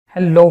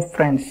Hello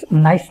friends,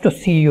 nice to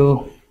see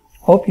you.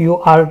 Hope you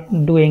are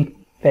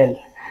doing well.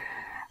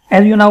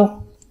 As you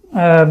know,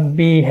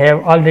 we have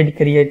already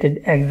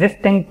created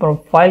existing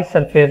profile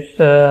surface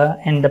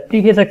in the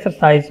previous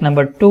exercise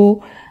number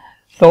 2.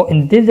 So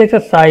in this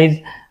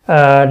exercise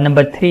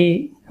number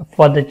 3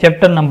 for the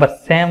chapter number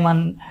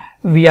 7,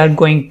 we are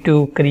going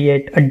to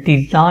create a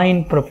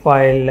design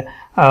profile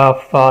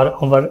for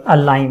our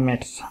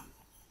alignments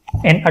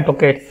in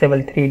AutoCAD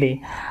Civil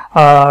 3D.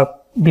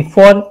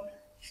 Before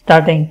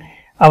starting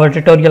our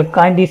tutorial,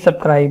 kindly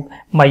subscribe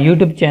my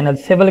YouTube channel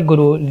Civil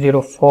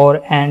Guru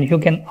 04, and you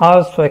can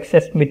also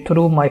access me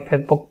through my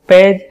Facebook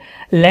page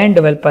Land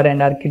Developer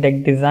and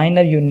Architect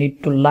Designer. You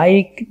need to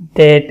like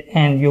that,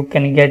 and you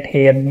can get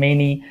here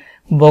many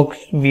books,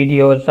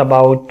 videos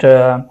about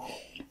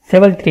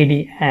Civil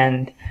 3D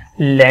and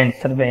land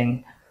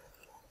surveying.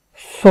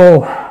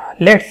 So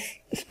let's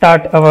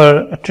start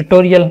our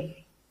tutorial.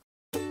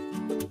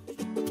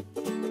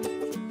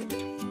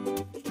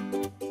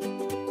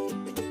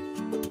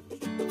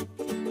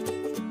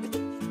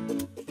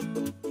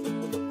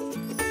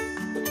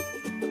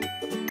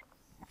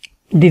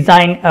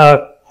 Design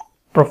a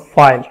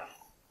profile.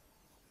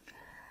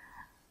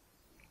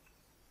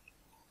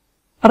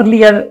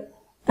 Earlier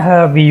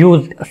we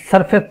used a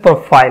surface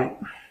profile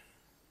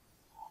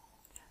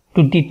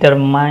to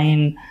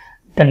determine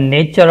the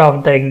nature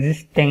of the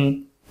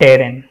existing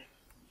terrain.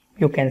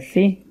 You can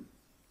see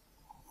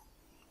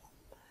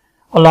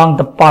along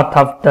the path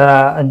of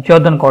the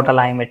Jordan Court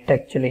alignment.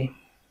 Actually,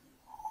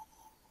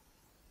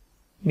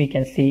 we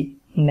can see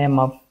name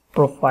of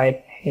profile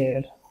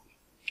here.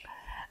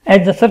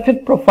 As the surface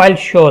profile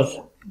shows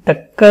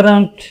the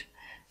current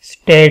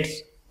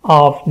states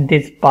of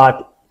this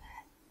path,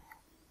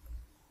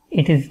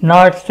 it is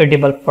not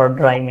suitable for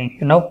driving,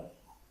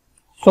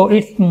 so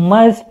it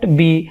must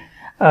be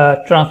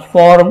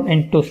transformed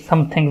into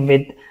something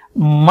with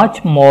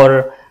much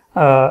more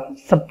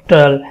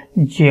subtle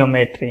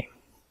geometry.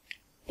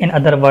 In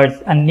other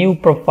words, a new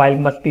profile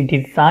must be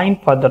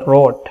designed for the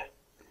road.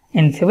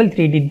 In Civil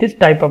 3D, this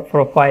type of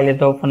profile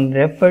is often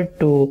referred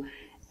to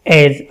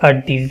as a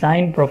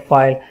design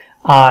profile,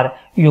 or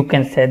you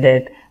can say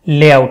that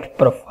layout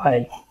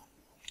profile.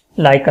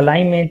 Like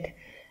alignment,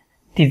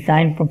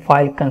 design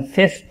profile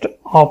consists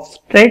of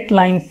straight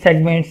line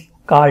segments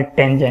called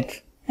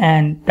tangents,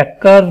 and the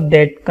curve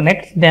that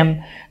connects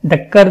them.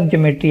 The curve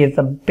geometry is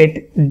a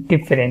bit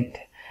different,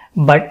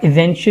 but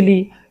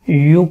essentially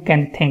you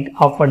can think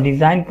of a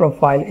design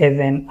profile as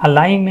an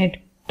alignment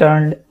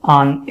turned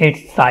on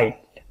its side.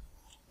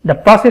 The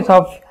process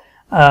of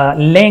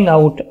laying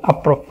out a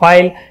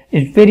profile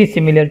is very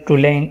similar to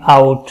laying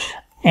out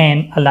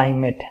an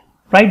alignment.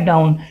 Right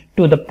down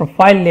to the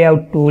profile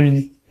layout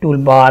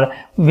toolbar,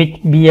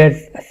 which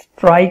bears a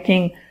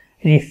striking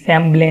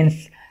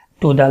resemblance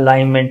to the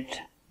alignment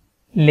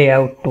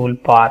layout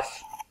toolbars.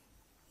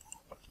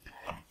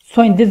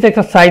 So in this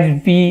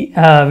exercise, we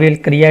will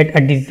create a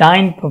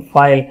design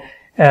profile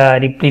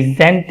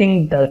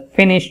representing the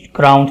finished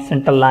ground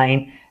center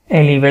line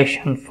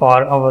elevation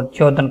for our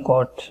Jordan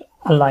Court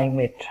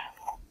alignment.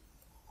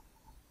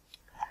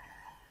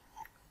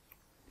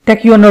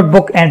 Take your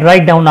notebook and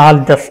write down all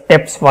the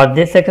steps for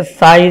this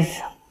exercise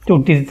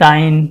to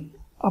design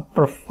a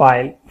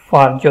profile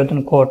for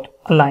Jordan Court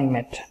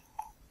alignment.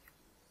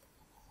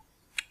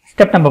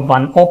 Step number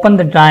 1, open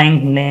the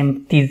drawing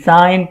named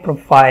Design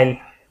Profile,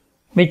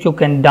 which you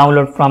can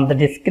download from the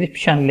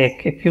description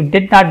link. If you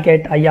did not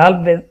get, I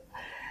always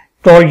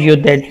told you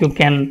that you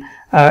can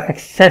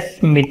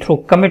access me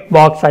through comment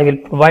box. I will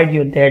provide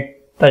you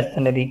that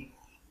personally.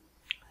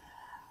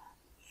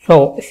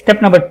 So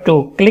step number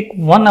 2, click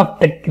one of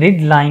the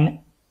grid line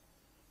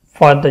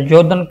for the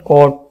Jordan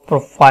Court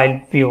profile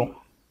view.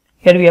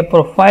 Here we have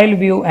profile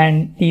view,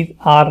 and these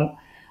are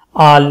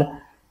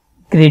all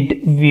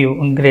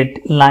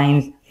grid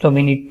lines. So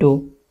we need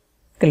to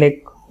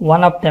click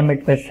one of them.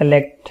 It will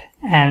select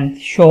and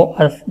show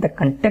us the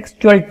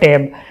contextual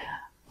tab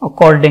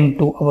according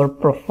to our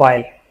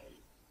profile.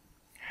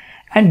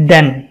 And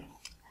then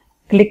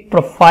click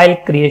profile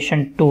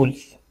creation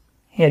tools.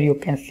 Here you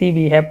can see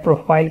we have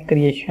profile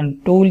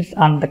creation tools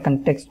on the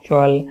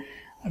contextual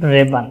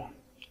ribbon.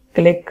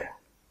 Click.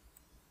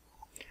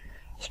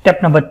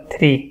 Step number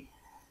 3,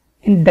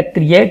 in the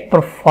create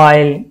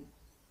profile,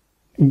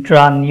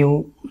 draw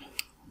new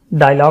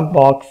dialog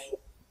box,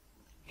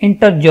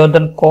 enter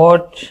Jordan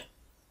Court,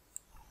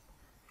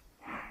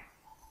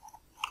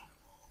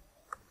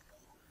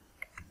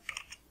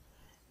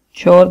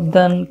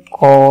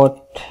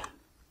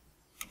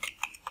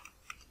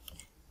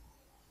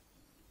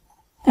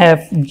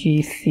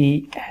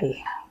 FGCL,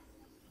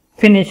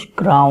 finished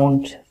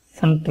ground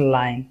center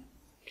line,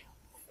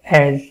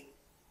 as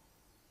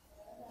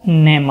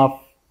name of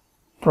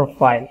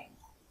profile.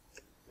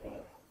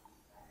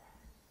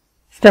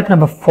 Step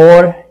number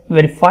 4,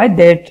 verify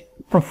that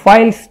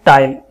profile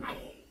style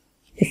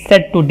is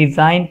set to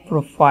design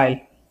profile.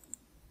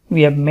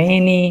 We have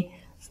many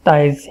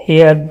styles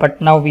here,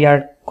 but now we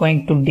are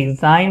going to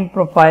design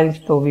profile,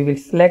 so we will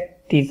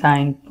select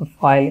design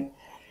profile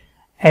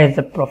as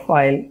a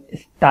profile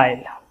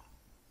style,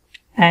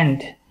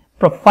 and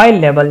profile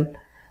label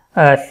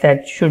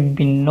set should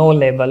be no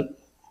label.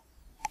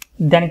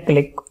 Then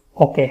click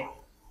OK.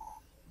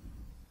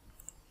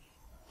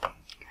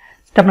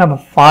 Step number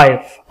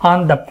 5,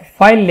 on the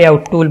profile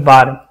layout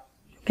toolbar,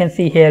 you can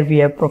see here we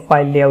have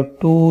profile layout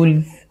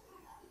tools.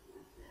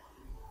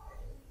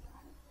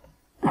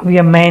 We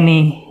have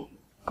many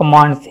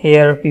commands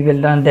here. We will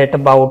learn that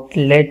about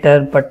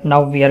later, but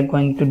now we are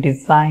going to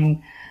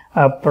design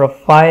a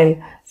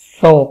profile.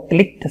 So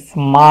click the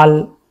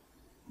small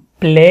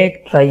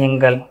black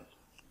triangle.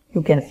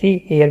 You can see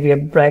here we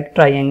have black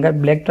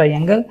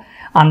triangle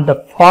on the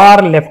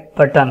far left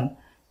button.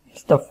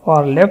 It's the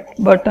far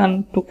left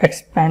button to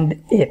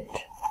expand it.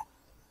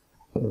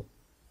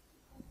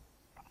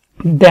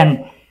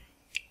 Then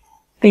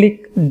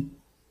click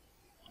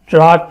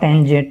draw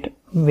tangent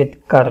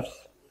with curves,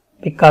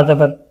 because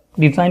our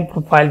design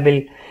profile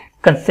will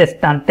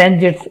consist on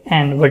tangents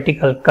and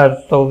vertical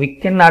curves, so we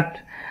cannot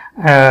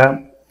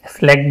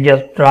select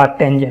just draw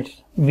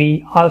tangents.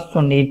 We also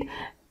need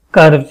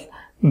curves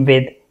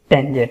with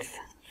tangents.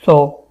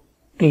 So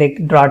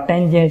click draw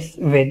tangents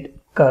with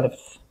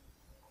curves.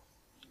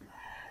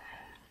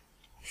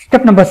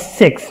 Step number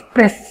 6,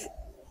 press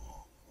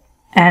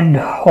and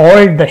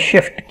hold the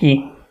shift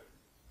key.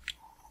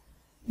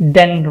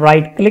 Then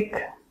right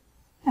click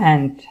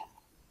and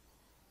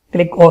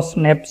click on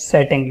snap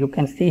setting. You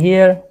can see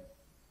here.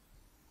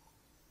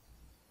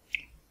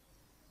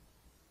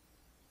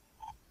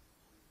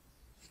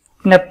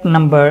 Step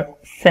number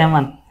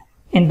 7,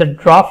 in the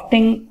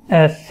drafting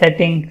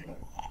setting,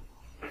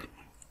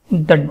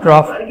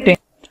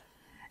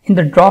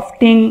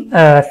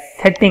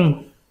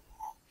 setting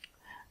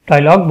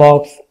dialog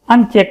box,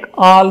 uncheck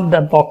all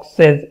the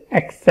boxes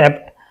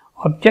except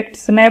object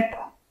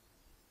snap.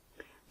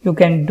 You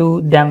can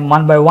do them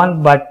one by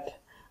one, but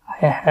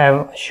I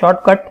have a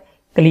shortcut,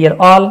 clear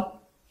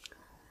all.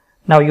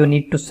 Now you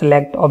need to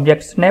select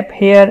object snap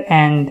here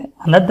and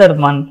another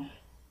one,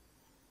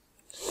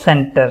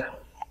 center.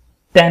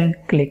 Then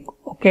click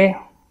OK.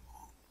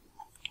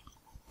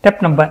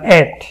 Step number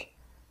 8,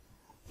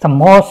 the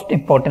most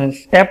important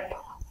step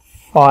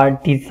for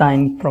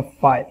design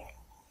profile.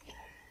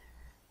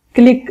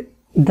 Click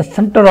the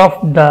center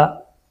of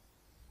the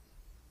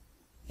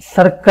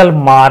circle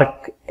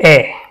mark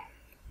A.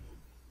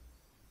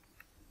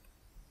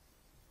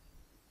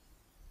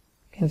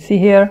 You can see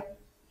here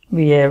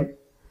we have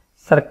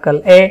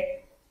circle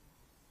A.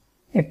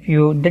 If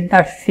you did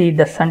not see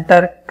the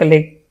center,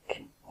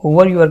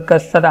 hover your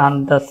cursor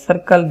on the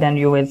circle, then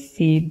you will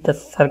see the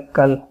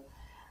circle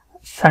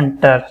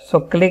center. So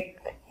click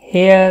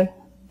here,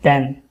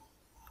 then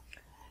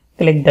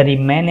click the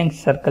remaining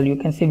circle. You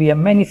can see we have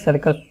many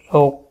circles,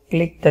 so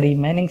click the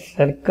remaining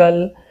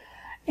circle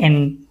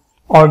in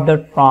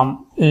order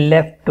from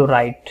left to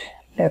right.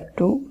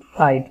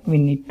 We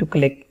need to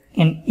click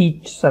in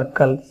each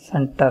circle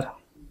center.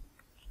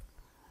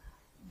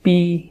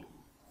 B,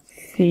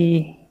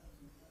 C,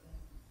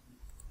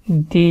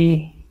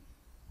 D,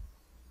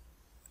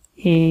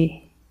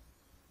 E,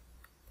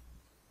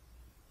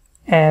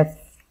 F,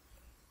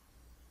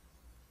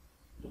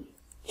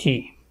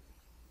 G.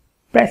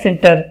 Press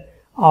enter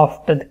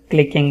after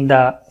clicking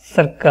the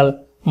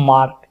circle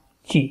marked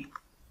G.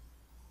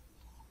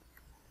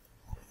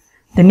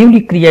 The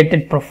newly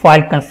created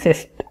profile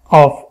consists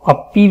of a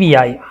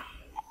PVI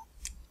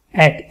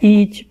at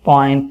each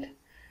point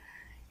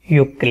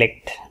you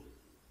clicked,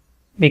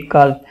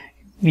 because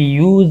we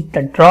use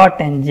the draw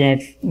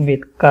tangents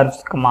with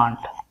curves command.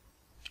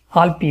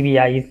 All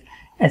PVIs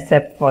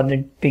except for the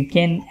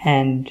begin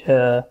and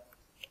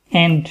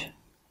end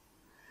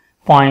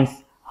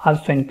points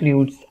also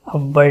includes a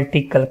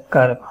vertical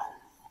curve.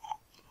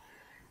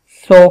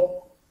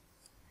 So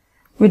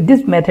with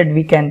this method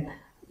we can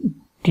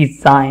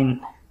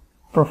design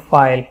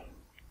profile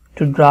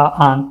to draw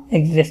on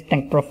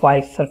existing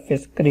profile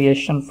surface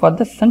creation. For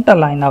the center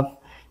line of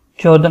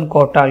chosen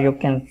quota, you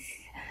can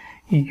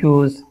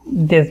use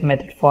this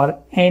method. For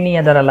any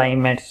other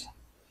alignments,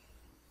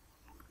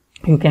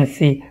 you can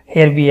see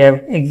here we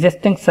have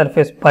existing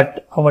surface,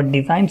 but our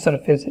design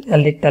surface a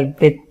little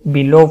bit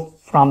below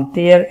from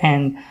there,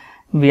 and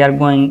we are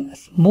going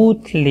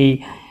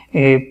smoothly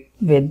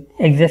with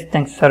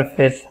existing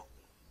surface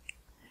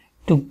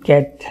to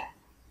get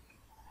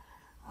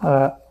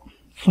a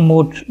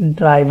smooth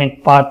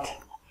driving path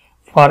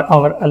for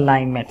our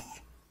alignments.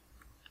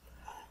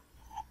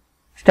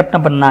 Step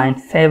number 9,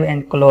 save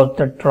and close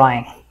the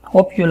drawing.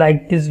 Hope you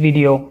like this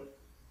video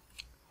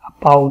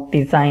about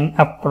design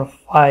a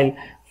profile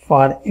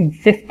for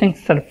existing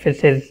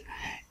surfaces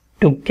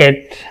to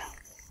get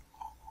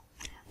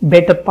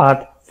better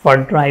path for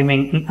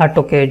driving in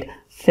AutoCAD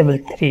Civil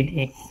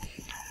 3D.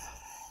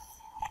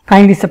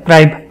 Kindly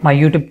subscribe my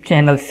YouTube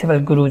channel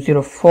Civil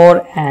Guru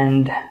 04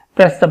 and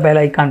press the bell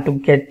icon to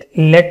get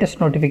latest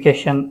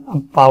notification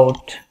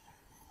about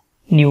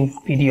new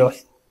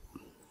videos.